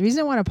 The reason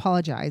I want to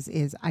apologize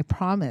is I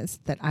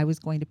promised that I was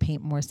going to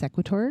paint more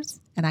sequitors,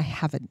 and I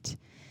haven't.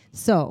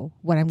 So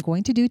what I'm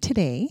going to do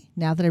today,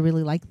 now that I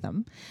really like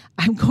them,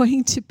 I'm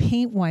going to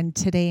paint one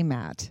today,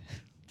 Matt.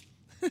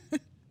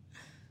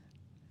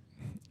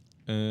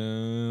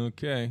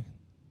 Okay.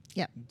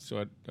 Yeah.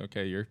 So,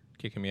 you're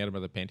kicking me out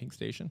of the painting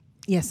station?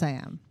 Yes, I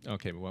am.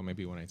 Okay, well,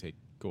 maybe when I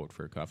go out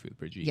for a coffee with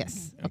Bridgie.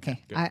 Yes.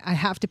 Okay. Good. I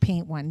have to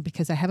paint one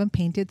because I haven't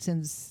painted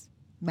since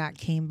Matt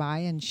came by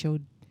and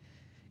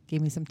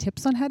gave me some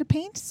tips on how to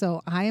paint.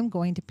 So I am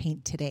going to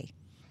paint today.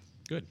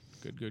 Good.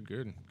 Because you're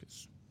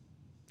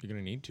going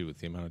to need to with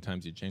the amount of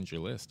times you change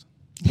your list.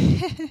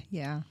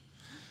 Yeah.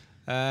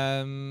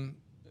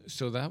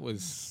 So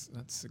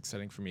that's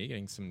exciting for me,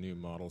 getting some new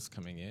models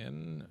coming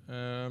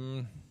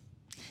in.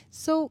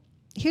 So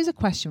here's a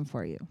question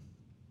for you.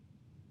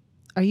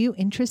 Are you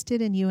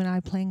interested in you and I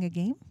playing a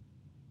game?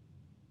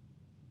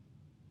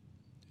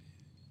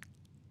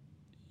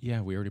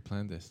 Yeah, we already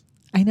planned this.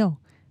 I know,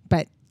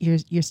 but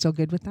you're still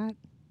good with that?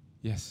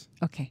 Yes.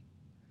 Okay.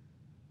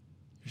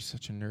 You're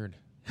such a nerd.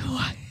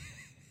 What?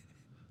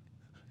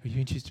 Are you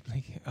interested in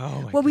playing? Oh,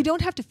 my well, God. we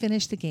don't have to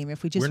finish the game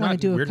if we just want to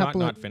do a couple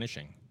We're of... not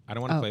finishing. I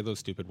don't want to play those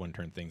stupid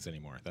one-turn things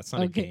anymore. That's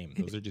not a game.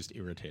 Those are just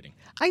irritating.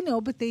 I know,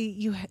 but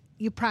you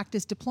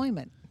practice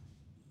deployment.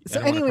 I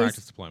don't want to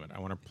practice deployment. I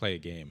want to play a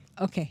game.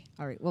 Okay.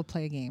 All right. We'll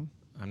play a game.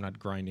 I'm not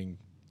grinding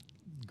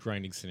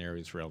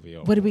scenarios for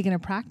LVO. What are we going to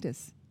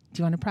practice? Do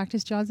you want to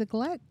practice Jaws at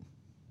Galette?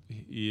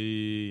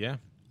 Yeah.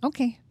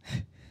 Okay.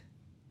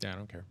 Yeah, I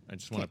don't care. I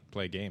just want to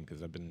play a game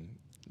because I've been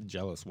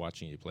jealous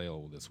watching you play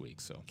all this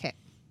week. So. Okay.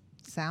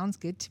 Sounds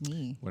good to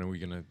me. When are we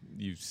going to...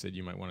 You said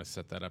you might want to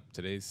set that up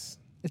today's...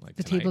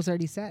 The table's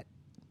already set.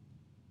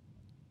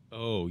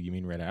 Oh, you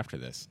mean right after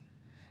this?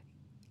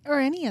 Or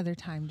any other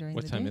time during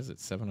the day. What time is it?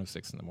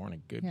 7:06 in the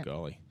morning. Good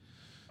golly.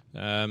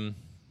 Yeah,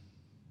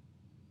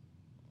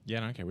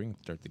 okay, we can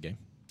start the game.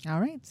 All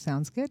right,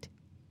 sounds good.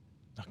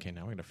 Okay,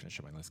 now we're going to finish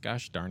up my list.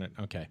 Gosh darn it.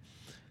 Okay.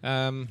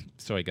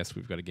 So I guess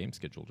we've got a game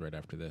scheduled right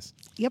after this.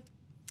 Yep.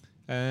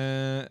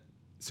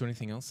 So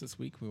anything else this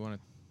week we want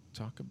to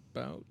talk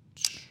about?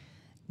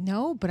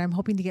 No, but I'm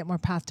hoping to get more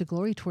Path to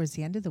Glory towards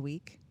the end of the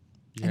week.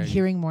 Yeah, and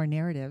hearing more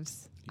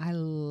narratives. I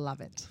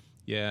love it.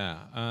 Yeah,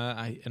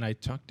 I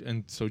talked,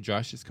 and so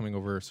Josh is coming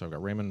over. So I've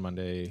got Raymond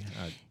Monday,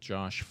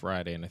 Josh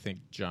Friday, and I think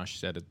Josh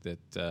said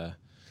that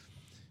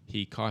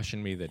he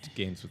cautioned me that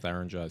games with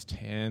Iron Jaws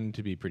tend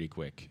to be pretty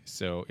quick.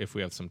 So if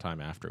we have some time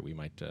after, we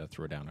might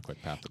throw down a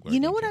quick Path to Glory. You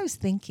know what I was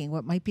thinking?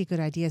 What might be a good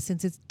idea,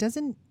 since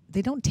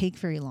they don't take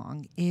very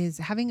long, is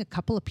having a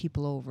couple of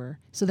people over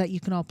so that you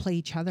can all play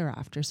each other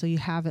after. So you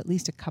have at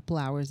least a couple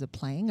hours of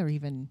playing, or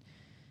even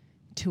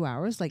 2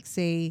 hours. Like,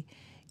 say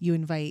you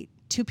invite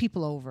 2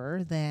 people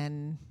over,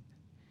 then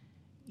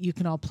you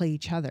can all play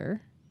each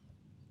other.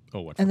 Oh,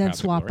 what? And then Path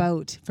to swap Glory?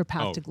 out for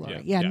Path to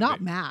Glory. Yeah, Not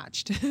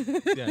matched.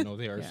 Yeah, no,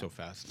 they are so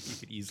fast. You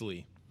could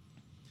easily,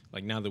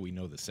 like, now that we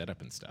know the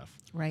setup and stuff.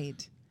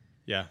 Right.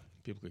 Yeah,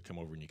 people could come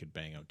over and you could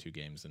bang out 2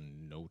 games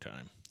in no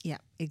time. Yeah,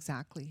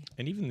 exactly.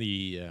 And even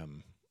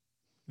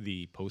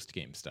the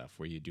post-game stuff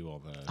where you do all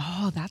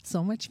the that's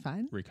so much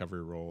fun.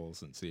 recovery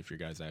rolls and see if your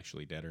guy's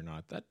actually dead or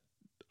not.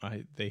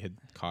 They had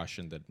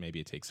cautioned that maybe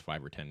it takes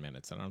 5 or 10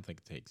 minutes. And I don't think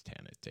it takes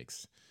 10. It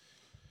takes.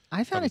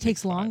 I found it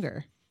takes 5.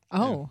 longer.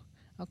 Oh,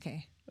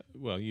 okay.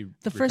 Well,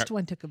 The first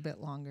one took a bit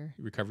longer.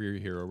 Recover your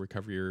hero,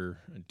 recover your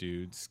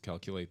dudes,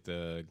 calculate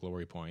the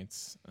glory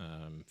points,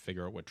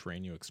 figure out what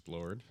terrain you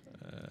explored,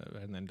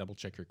 and then double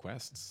check your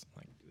quests.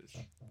 Like,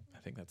 I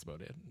think that's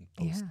about it.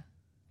 Yeah.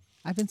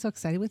 I've been so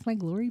excited with my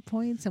glory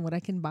points and what I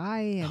can buy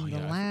and the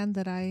land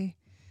that I...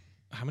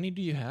 How many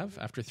do you have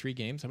after 3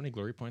 games? How many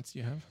glory points do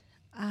you have?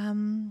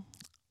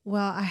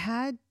 Well, I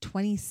had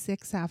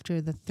 26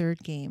 after the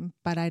 3rd game,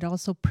 but I'd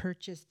also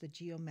purchased the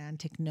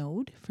Geomantic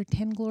node for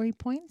 10 glory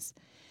points.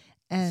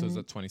 And So is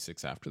that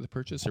 26 after the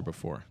purchase or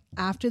before?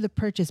 after the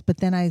purchase, but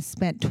then I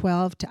spent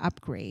 12 to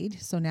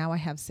upgrade, so now I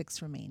have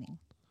 6 remaining.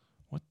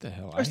 What the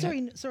hell?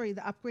 Sorry,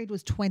 the upgrade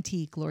was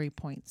 20 glory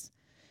points.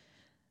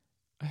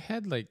 I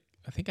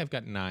think I've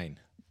got 9.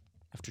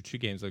 After 2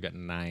 games, I've got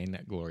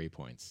 9 glory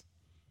points.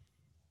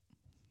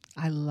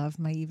 I love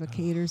my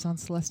evocators on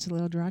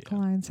Celestial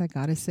Dracolines. I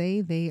gotta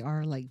say, they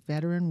are like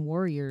veteran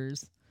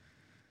warriors.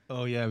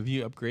 Oh yeah, have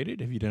you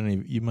upgraded? Have you done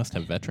any? You must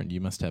have veteran.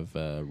 You must have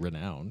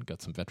renown.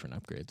 Got some veteran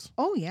upgrades.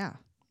 Oh yeah,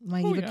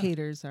 my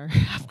evocators are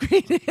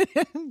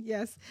upgraded.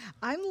 Yes,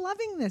 I'm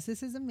loving this.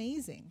 This is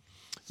amazing.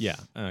 Yeah.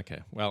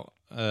 Okay. Well,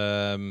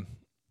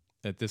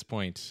 at this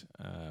point,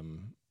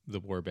 the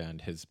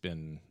warband has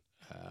been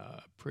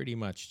pretty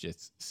much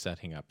just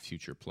setting up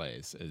future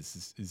plays,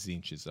 as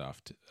Zinch is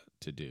off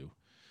to do.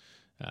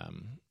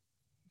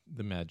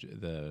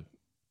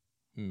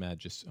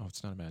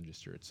 It's not a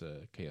Magister, it's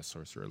a Chaos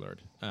Sorcerer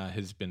Lord,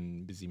 has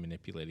been busy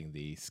manipulating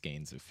the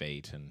skeins of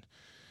fate, and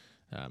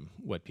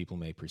what people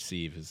may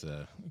perceive as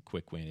a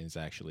quick win is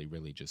actually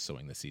really just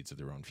sowing the seeds of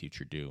their own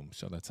future doom.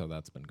 So that's how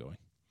that's been going.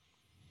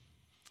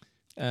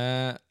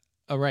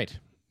 All right.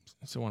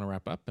 So I want to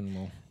wrap up and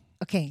we'll...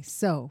 Okay,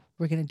 so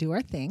we're going to do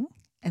our thing,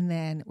 and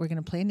then we're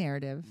going to play a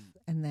narrative,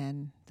 and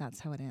then that's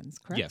how it ends,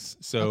 correct? Yes.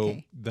 So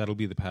that'll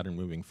be the pattern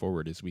moving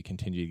forward as we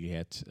continue to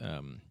get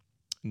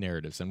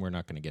narratives, and we're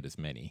not going to get as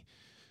many.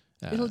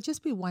 It'll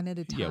just be one at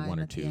a time. Yeah, 1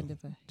 or at 2 the end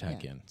of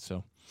tag in.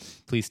 So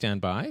please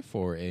stand by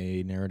for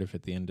a narrative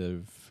at the end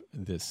of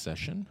this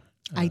session.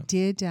 I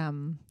did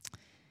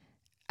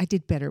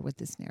better with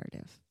this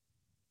narrative.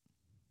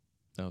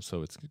 Oh,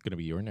 so it's going to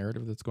be your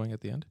narrative that's going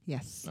at the end?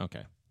 Yes.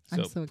 Okay.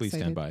 I'm So so please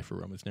stand excited. by for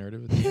Roma's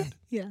narrative at the end.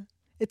 Yeah.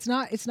 It's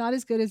not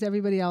as good as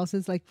everybody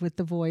else's, like with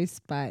the voice,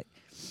 but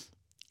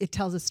it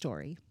tells a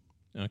story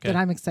Okay. that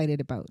I'm excited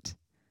about.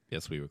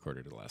 Yes, we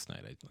recorded it last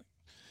night.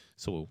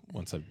 So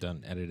once I've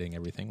done editing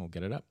everything, we'll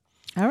get it up.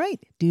 All right,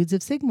 Dudes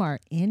of Sigmar,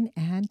 in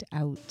and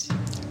out.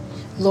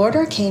 Lord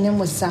Arcanum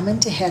was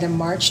summoned to head a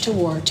march to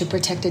war to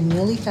protect a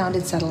newly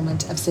founded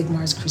settlement of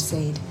Sigmar's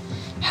crusade.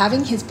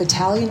 Having his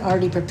battalion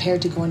already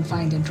prepared to go and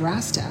find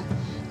Andrasta,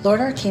 Lord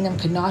Arcanum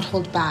could not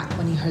hold back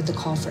when he heard the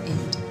call for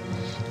aid.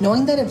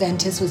 Knowing that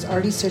Aventus was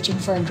already searching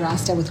for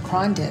Andrasta with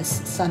Krondis,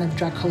 son of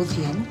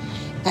Dracothian,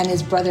 and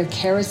his brother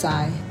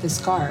Karazai, the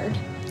Scarred,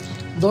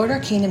 Lord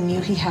Arcanum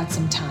knew he had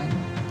some time.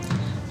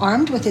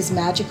 Armed with his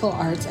magical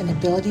arts and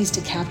abilities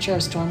to capture a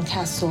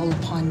Stormcast soul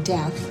upon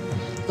death,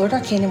 Lord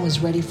Arcanum was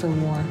ready for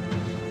war.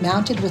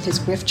 Mounted with his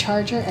Griff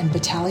Charger and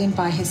battalion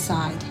by his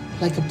side,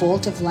 like a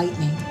bolt of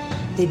lightning,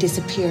 they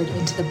disappeared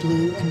into the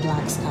blue and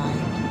black sky.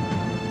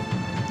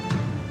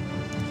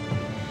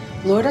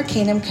 Lord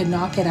Arcanum could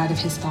not get out of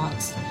his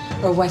thoughts,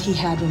 or what he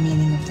had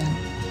remaining of them.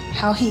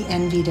 How he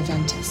envied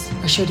Aventus,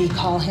 or should he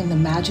call him the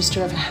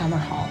Magister of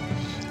Hammerhall,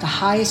 the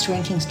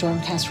highest-ranking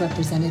Stormcast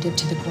representative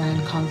to the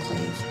Grand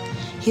Conclave.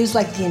 He was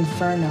like the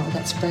inferno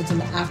that spreads in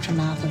the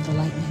aftermath of the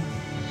lightning.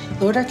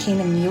 Lord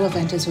Arcanum knew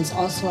Aventus was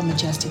also a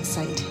majestic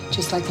sight,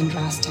 just like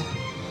Andrasta.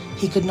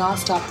 He could not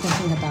stop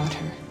thinking about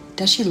her.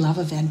 Does she love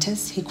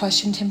Aventus? He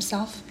questioned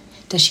himself.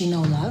 Does she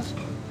know love?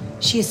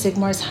 She is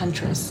Sigmar's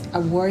huntress, a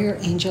warrior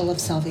angel of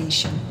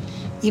salvation.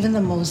 Even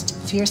the most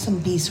fearsome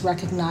beasts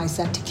recognize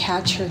that to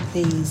catch her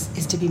thays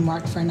is to be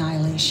marked for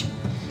annihilation.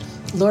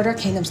 Lord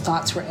Arcanum's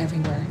thoughts were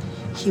everywhere.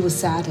 He was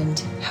saddened.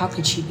 How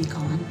could she be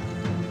gone?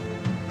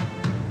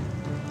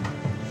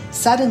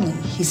 Suddenly,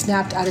 he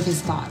snapped out of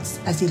his thoughts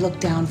as he looked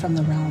down from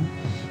the realm.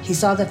 He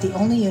saw that the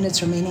only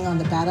units remaining on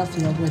the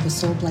battlefield were the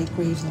Soulblight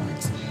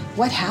Gravelords.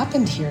 What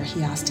happened here,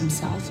 he asked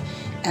himself,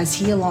 as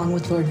he, along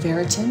with Lord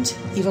Veritant,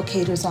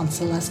 evocators on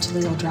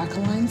celestial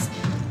Dracolines,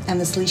 and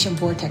the Celestian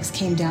vortex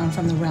came down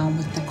from the realm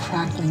with the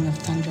crackling of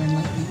thunder and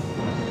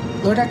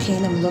lightning. Lord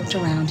Arcanum looked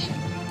around him.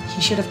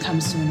 He should have come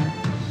sooner.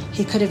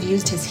 He could have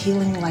used his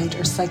healing light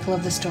or cycle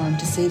of the storm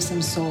to save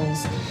some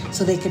souls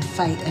so they could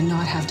fight and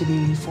not have to be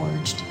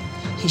reforged.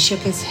 He shook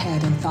his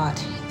head and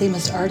thought they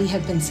must already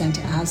have been sent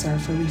to Azar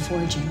for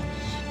reforging.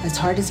 As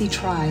hard as he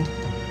tried,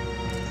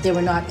 they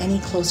were not any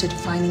closer to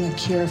finding a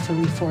cure for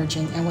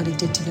reforging and what it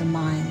did to their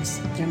minds,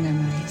 their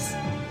memories.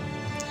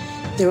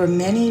 There were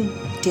many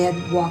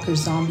dead walker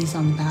zombies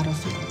on the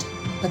battlefield,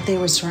 but they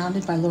were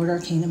surrounded by Lord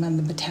Arcanum and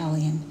the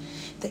battalion.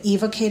 The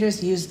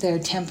evocators used their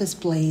Tempest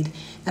Blade,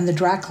 and the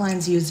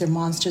Dracolines used their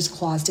monstrous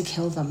claws to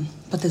kill them,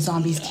 but the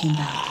zombies came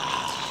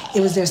back. It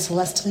was their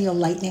celestial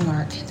lightning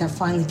arc that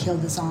finally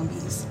killed the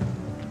zombies.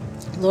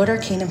 Lord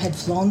Arcanum had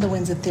flown the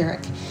winds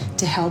etheric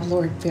to help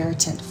Lord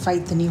Veritant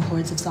fight the new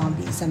hordes of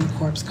zombies and the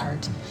corpse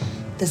cart.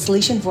 The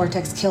Celestian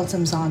vortex killed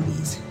some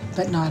zombies,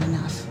 but not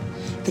enough.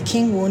 The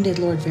king wounded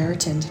Lord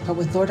Veritant, but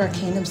with Lord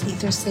Arcanum's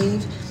ether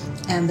save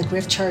and the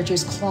Griff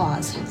Charger's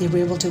claws, they were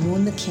able to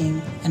wound the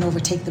king and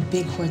overtake the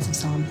big hordes of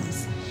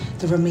zombies.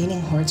 The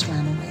remaining hordes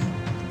ran away.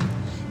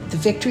 The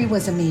victory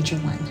was a major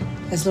one,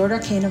 as Lord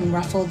Arcanum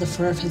ruffled the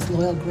fur of his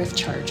loyal Griff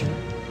Charger.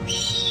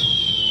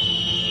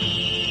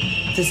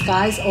 The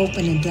skies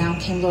opened and down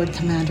came Lord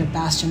Commander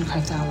Bastion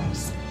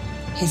Carthalos.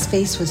 His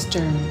face was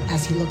stern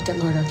as he looked at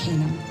Lord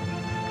Arcanum.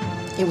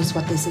 It was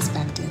what they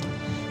suspected.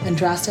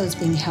 Andrasta was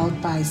being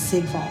held by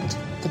Sigvald,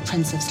 the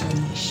Prince of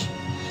Slaanesh.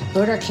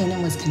 Lord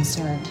Arcanum was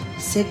concerned.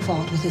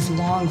 Sigvald, with his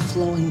long,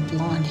 flowing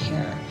blonde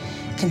hair,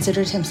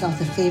 considered himself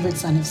the favored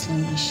son of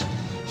Slaanesh.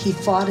 He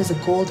fought as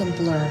a golden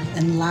blur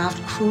and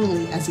laughed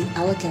cruelly as he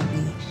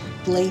elegantly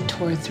blade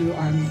tore through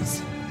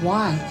armies.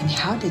 Why and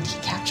how did he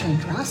capture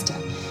Andrasta?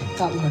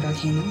 Thought Lord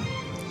Arcanum.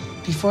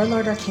 Before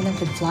Lord Arcanum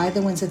could fly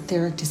the winds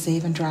etheric to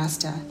save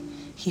Andrasta,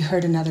 he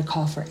heard another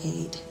call for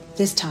aid,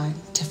 this time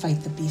to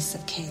fight the beasts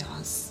of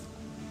chaos.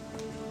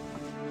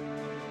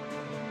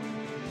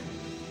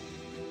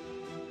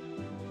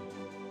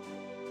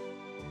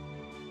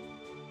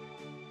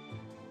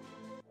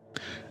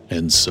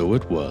 And so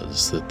it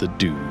was that the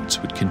dudes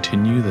would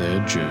continue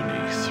their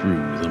journey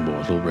through the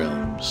mortal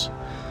realms,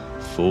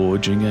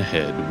 forging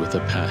ahead with a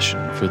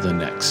passion for the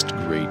next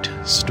great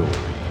story.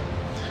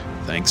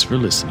 Thanks for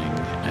listening,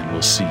 and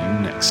we'll see you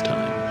next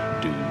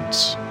time,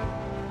 dudes.